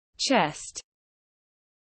chest,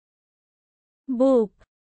 book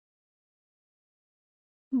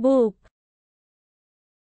book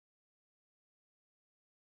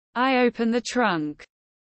I open the trunk.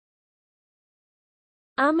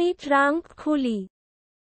 আমি trunk খুলি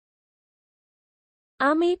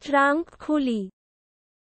আমি ট্রাঙ্ক খুলি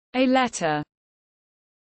A letter.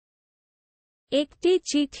 একটি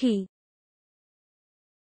চিঠি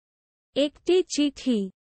একটি চিঠি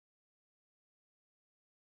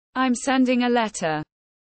I'm sending a letter.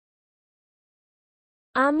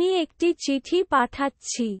 আমি একটি চিঠি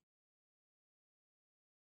পাঠাচ্ছি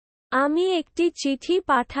আমি একটি চিঠি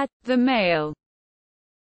The mail.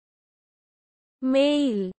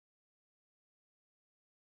 Mail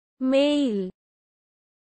mail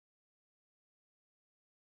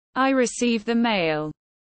I receive the mail.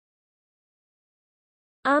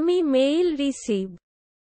 আমি মেইল রিসিভ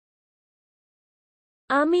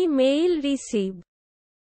আমি mail receive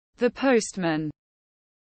The postman.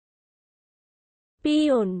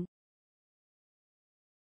 Peon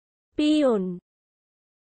peon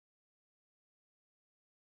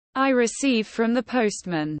I receive from the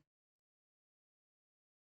postman.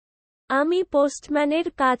 আমি পোস্টম্যানের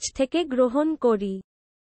কাছ থেকে গ্রহণ করি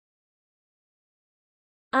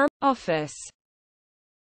Office.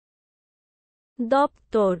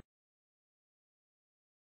 দপ্তর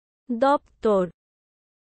দপ্তর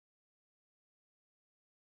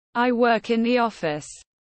I work in the office.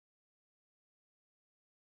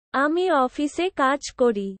 আমি অফিসে কাজ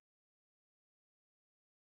করি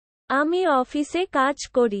আমি অফিসে কাজ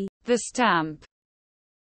করি The stamp.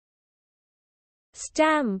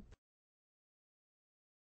 Stamp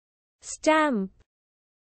stamp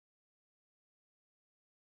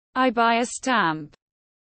I buy a stamp.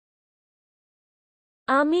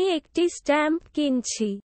 আমি একটি স্ট্যাম্প কিনছি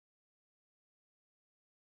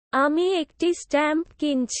আমি একটি স্ট্যাম্প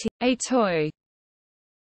কিনছি A toy.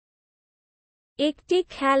 একটি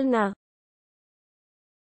খেলনা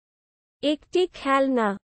একটি খেলনা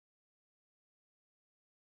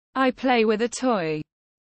I play with a toy.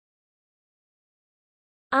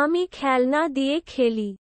 আমি খেলনা দিয়ে খেলি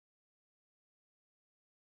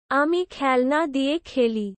আমি খেলনা দিয়ে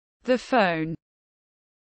খেলি The phone.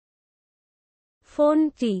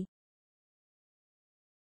 ফোনটি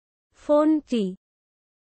ফোনটি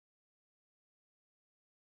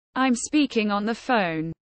I'm speaking on the phone.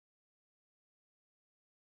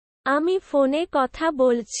 আমি ফোনে কথা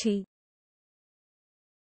বলছি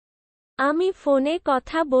আমি ফোনে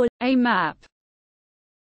কথা বল A map.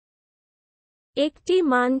 একটি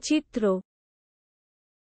মানচিত্র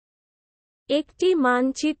একটি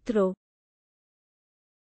মানচিত্র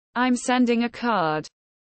I'm sending a card.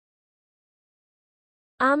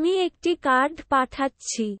 আমি একটি কার্ড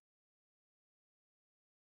পাঠাচ্ছি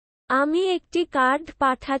আমি একটি কার্ড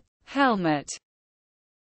পাঠাচ্ছি Helmet.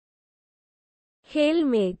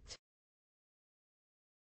 Helmet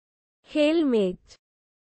helmet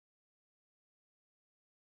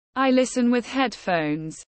I listen with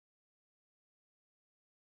headphones.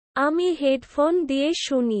 আমি হেডফোন দিয়ে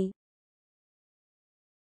শুনি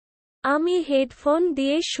আমি হেডফোন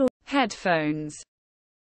দিয়ে শুনি Headphones.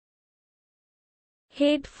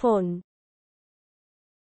 Headphone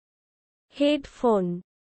headphone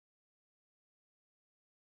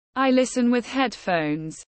I listen with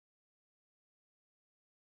headphones.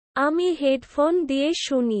 আমি হেডফোন দিয়ে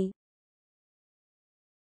শুনি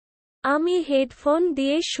আমি হেডফোন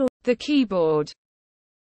দিয়ে শুনি The keyboard.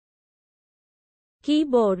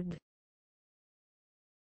 Keyboard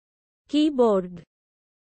keyboard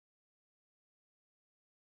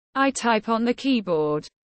I type on the keyboard.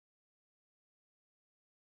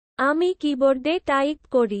 আমি কিবোর্ডে টাইপ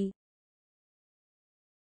করি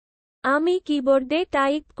আমি কিবোর্ডে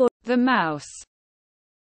টাইপ করি The mouse.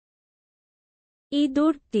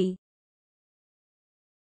 ইঁদুরটি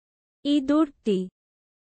ইঁদুরটি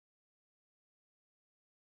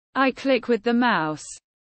I click with the mouse.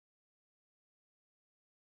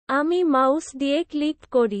 আমি মাউস দিয়ে ক্লিক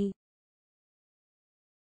করি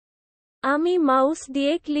আমি মাউস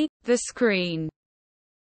দিয়ে click The screen.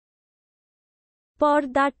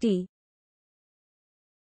 পর্দাটি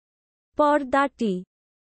পর্দাটি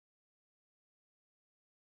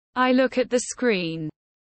I look at the screen.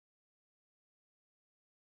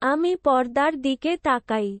 আমি পর্দার দিকে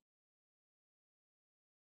তাকাই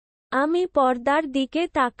আমি পর্দার দিকে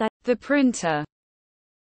তাকাই The printer.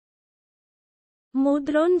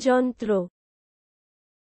 মুদ্রণ যন্ত্র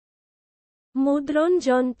মুদ্রণ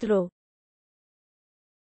যন্ত্র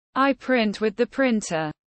I print with the printer.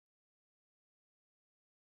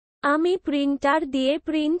 আমি প্রিন্টার দিয়ে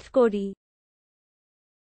প্রিন্ট করি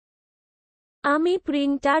আমি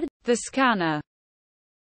printer The scanner.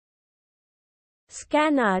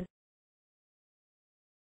 Scanner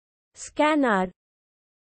scanner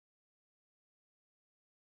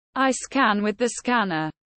I scan with the scanner.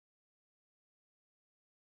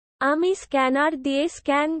 আমি স্ক্যানার দিয়ে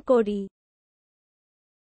স্ক্যান করি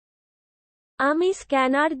আমি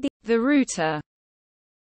স্ক্যানার দিয়ে The router.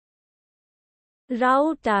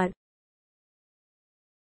 Router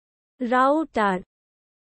router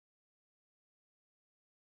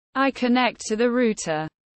I connect to the router.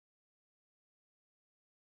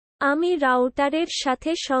 আমি রাউটারের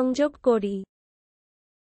সাথে সংযোগ করি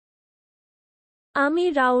আমি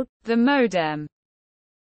The modem.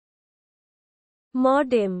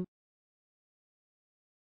 Modem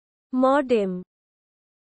modem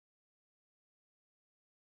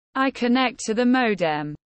I connect to the modem.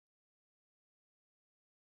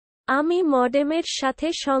 আমি মডেমের সাথে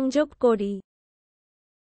সংযোগ করি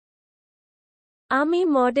আমি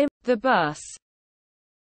modem The bus.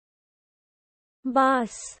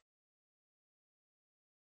 Bus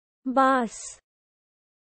bus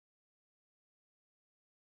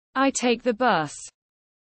I take the bus.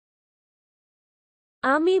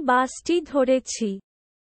 আমি বাসটি ধরেছি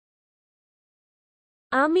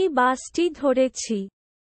আমি বাসটি ধরেছি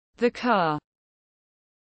The car.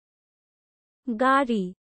 গাড়ি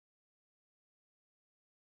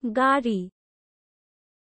গাড়ি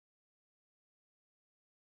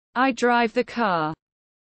I drive the car.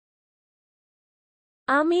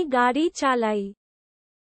 আমি গাড়ি চালাই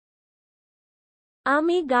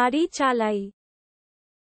আমি গাড়ি চালাই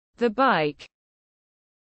The bike.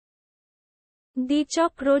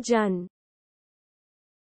 দ্বিচক্রযান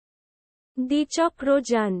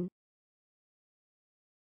দ্বিচক্রযান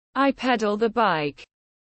I pedal the bike.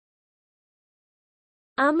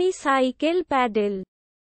 আমি সাইকেল প্যাডেল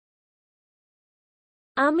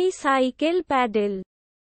আমি সাইকেল প্যাডেল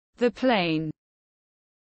The plane.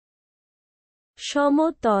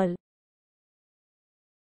 সমতল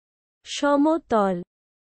সমতল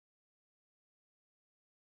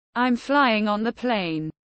I'm flying on the plane.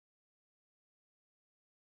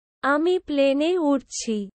 আমি প্লেনে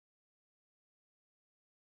উড়ছি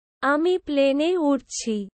আমি প্লেনে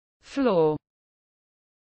উড়ছি Floor.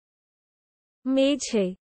 মেঝে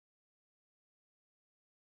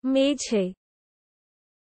মেঝে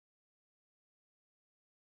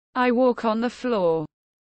I walk on the floor.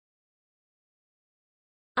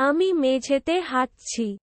 আমি মেঝেতে হাঁটছি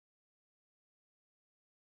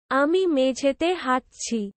আমি মেঝেতে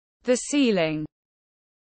হাঁটছি The ceiling.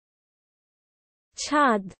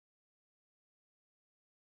 ছাদ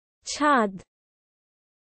ছাদ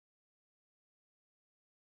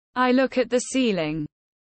I look at the ceiling.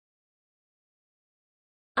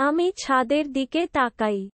 আমি ছাদের দিকে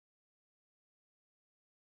তাকাই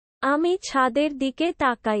আমি ছাদের দিকে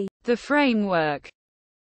তাকাই The framework.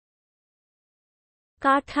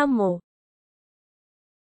 কাঠামো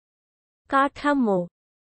কাঠামো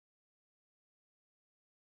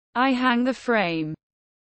I hang the frame.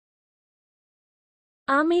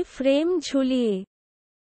 আমি ফ্রেম ঝুলিয়ে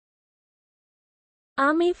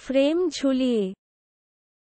আমি ফ্রেম ঝুলিয়ে